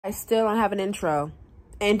I still don't have an intro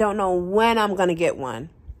and don't know when I'm gonna get one.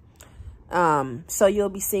 So you'll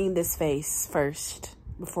be seeing this face first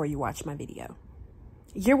before you watch my video.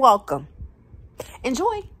 You're welcome.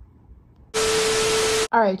 Enjoy.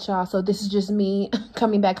 All right, y'all. So this is just me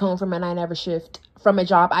coming back home from a 9-hour shift from a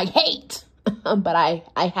job I hate, but I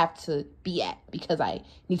have to be at because I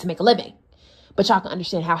need to make a living. But y'all can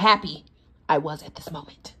understand how happy I was at this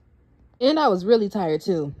moment. And I was really tired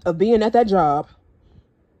too of being at that job.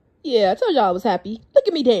 Yeah, I told y'all I was happy. Look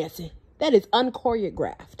at me dancing. That is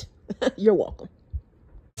unchoreographed. You're welcome.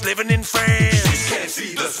 Living in France. Can't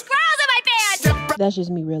see the squirrels in my pants. That's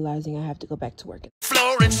just me realizing I have to go back to work.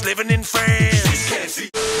 Florence living in France. Can't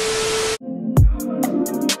see.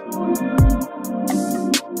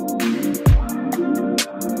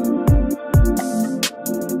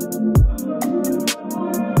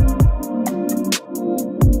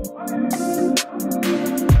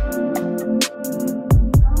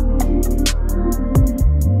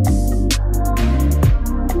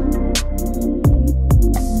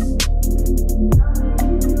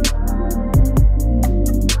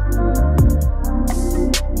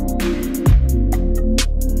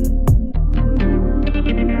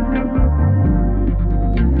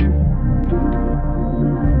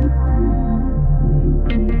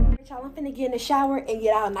 Get in the shower and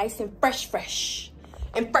get out nice and fresh.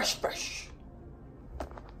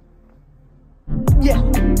 Yeah.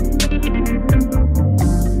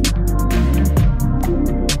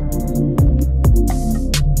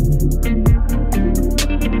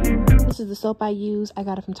 This is the soap I use. I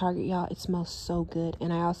got it from Target, y'all. It smells so good.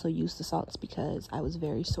 And I also use the salts because I was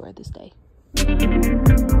very sore this day.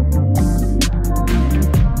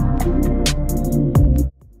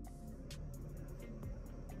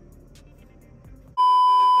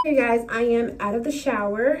 Hey guys, I am out of the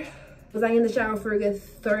shower. Was I in the shower for a good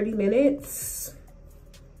 30 minutes?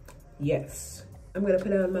 Yes. I'm gonna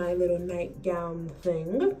put on my little nightgown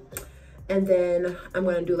thing. And then I'm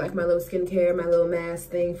gonna do like my little skincare, my little mask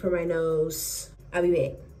thing for my nose. I'll be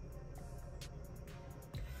back.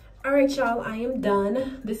 All right, y'all, I am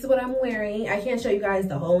done. This is what I'm wearing. I can't show you guys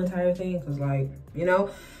the whole entire thing because like, you know,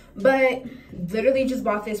 but literally just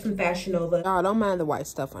bought this from Fashion Nova. Y'all don't mind the white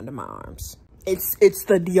stuff under my arms. It's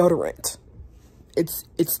the deodorant. It's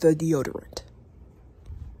the deodorant.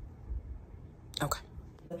 Okay.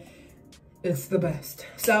 It's the best.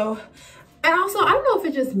 So, and also, I don't know if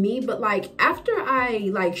it's just me, but like after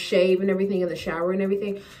I like shave and everything in the shower and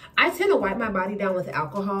everything, I tend to wipe my body down with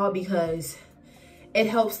alcohol because it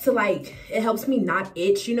helps to like, it helps me not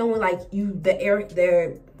itch. You know, when like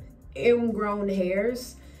their ingrown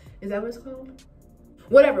hairs, is that what it's called?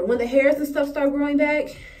 Whatever, when the hairs and stuff start growing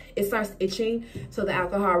back, it starts itching, so the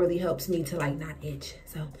alcohol really helps me to like not itch.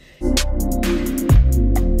 So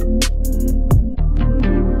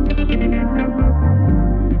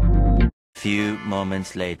few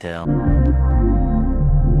moments later.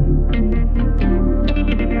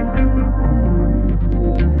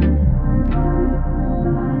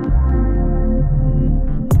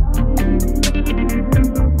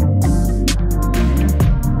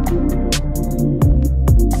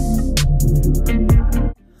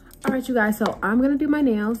 you guys, so I'm gonna do my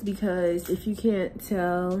nails because if you can't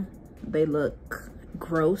tell, they look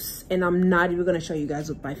gross, and I'm not even gonna show you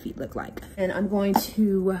guys what my feet look like. And I'm going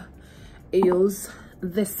to use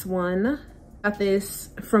this one. Got this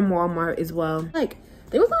from Walmart as well. Like,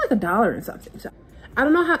 it was like $1 and something. So I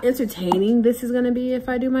don't know how entertaining this is gonna be if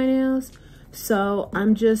I do my nails, so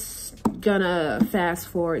I'm just gonna fast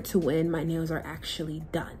forward to when my nails are actually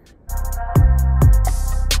done.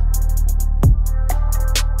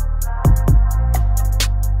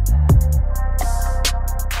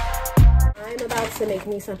 I'm about to make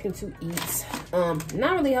me something to eat.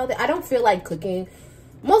 Not really healthy. I don't feel like cooking.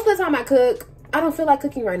 Most of the time I cook, I don't feel like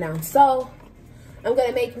cooking right now. So I'm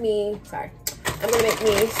gonna make me, I'm gonna make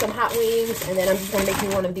me some hot wings, and then I'm just gonna make me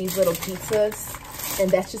one of these little pizzas,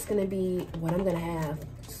 and that's just gonna be what I'm gonna have.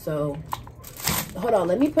 So hold on,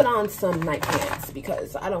 let me put on some night pants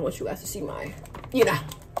because I don't want you guys to see my, you know.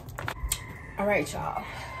 All right, y'all.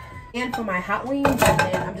 And for my hot wings, and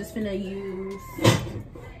then I'm just gonna use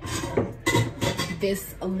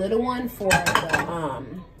this little one for the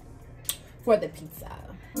pizza.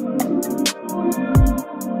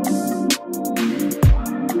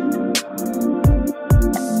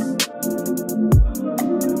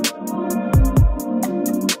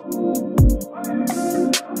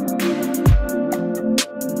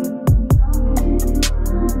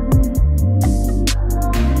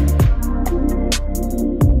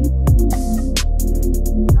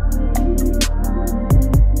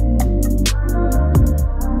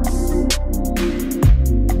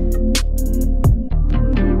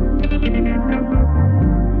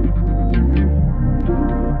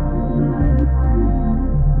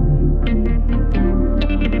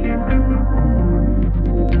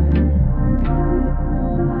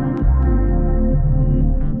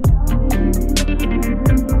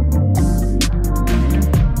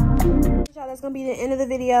 that's gonna be the end of the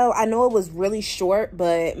video. I know it was really short,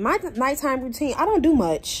 but my nighttime routine, I don't do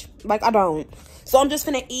much. Like, I don't. So I'm just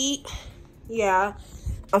finna eat. Yeah,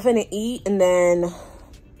 I'm finna eat, and then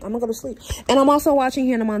I'm gonna go to sleep. And I'm also watching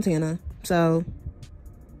Hannah Montana. So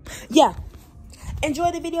yeah,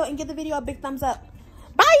 enjoy the video and give the video a big thumbs up.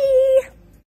 Bye.